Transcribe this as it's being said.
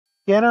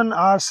Canon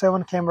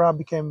R7 camera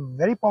became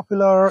very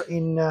popular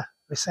in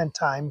recent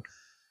time,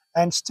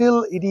 and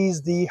still it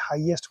is the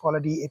highest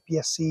quality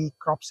APS-C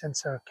crop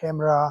sensor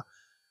camera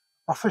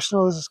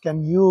professionals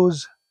can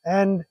use,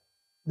 and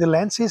the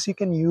lenses you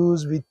can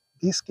use with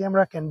this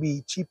camera can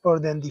be cheaper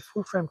than the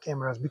full frame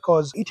cameras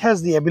because it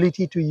has the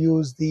ability to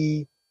use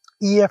the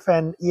EF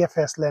and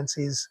EFS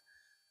lenses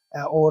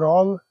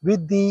overall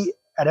with the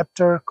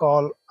adapter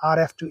called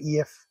RF to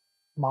EF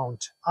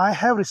mount. I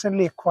have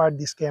recently acquired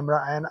this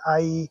camera and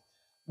I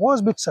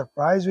was a bit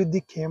surprised with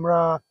the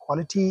camera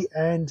quality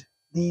and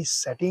the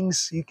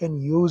settings you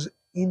can use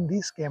in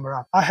this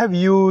camera. I have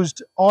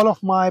used all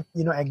of my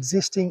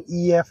existing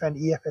EF and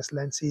EFS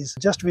lenses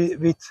just with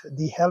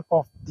the help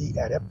of the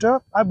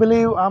adapter. I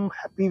believe I'm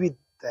happy with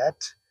that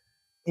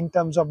in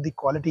terms of the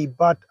quality,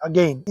 but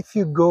again, if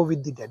you go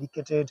with the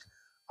dedicated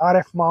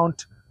RF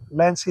mount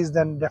lenses,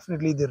 then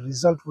definitely the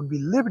result would be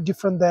a little bit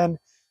different than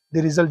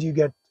the result you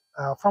get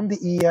from the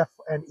EF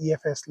and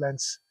EFS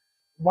lens.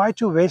 Why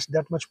to waste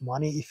that much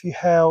money if you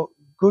have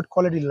good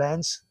quality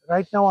lens?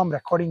 Right now I'm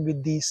recording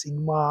with the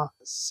Sigma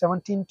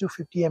 17 to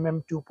 50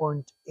 mm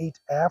 2.8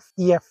 f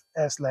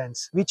EFS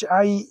lens, which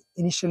I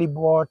initially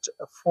bought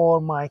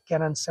for my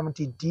Canon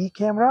 70D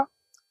camera,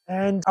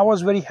 and I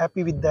was very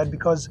happy with that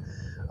because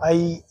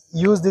I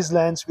use this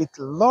lens with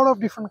a lot of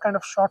different kind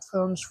of short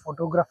films,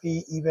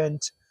 photography,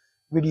 event,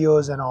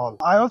 videos and all.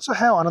 I also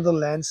have another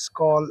lens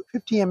called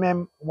 50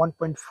 mm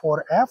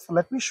 1.4 f.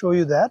 Let me show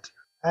you that.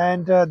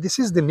 And this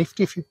is the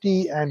Nifty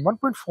 50, and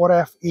 1.4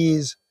 f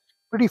is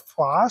pretty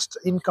fast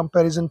in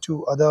comparison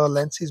to other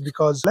lenses,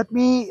 because let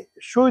me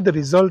show you the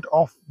result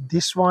of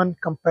this one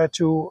compared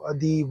to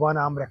the one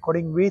I'm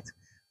recording with.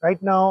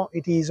 Right now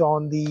it is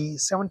on the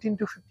 17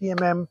 to 50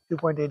 mm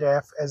 2.8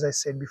 f. As I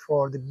said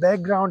before, the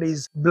background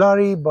is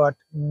blurry but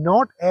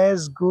not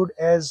as good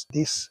as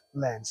this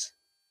lens.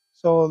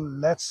 So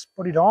let's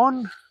put it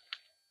on.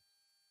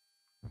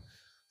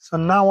 So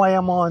now I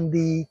am on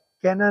the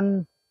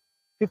Canon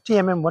 50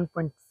 mm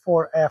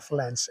 1.4 f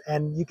lens,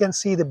 and you can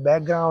see the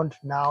background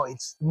now.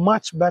 It's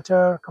much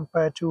better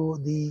compared to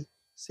the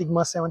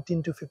Sigma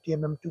 17 to 50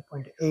 mm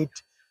 2.8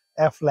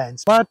 f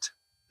lens, but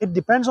it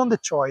depends on the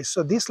choice.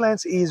 So this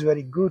lens is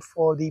very good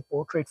for the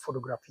portrait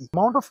photography.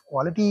 Amount of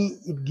quality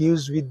it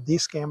gives with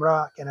this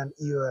camera, Canon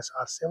EOS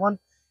R7,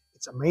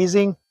 it's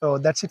amazing. So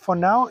that's it for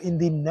now. In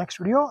the next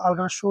video, I'm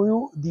going to show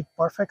you the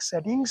perfect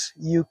settings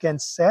you can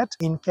set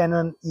in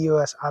Canon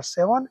EOS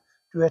R7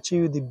 to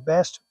achieve the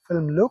best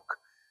film look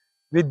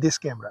with this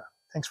camera.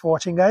 Thanks for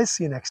watching, guys.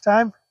 See you next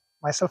time.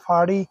 Myself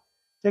Hardy.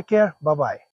 Take care. Bye bye.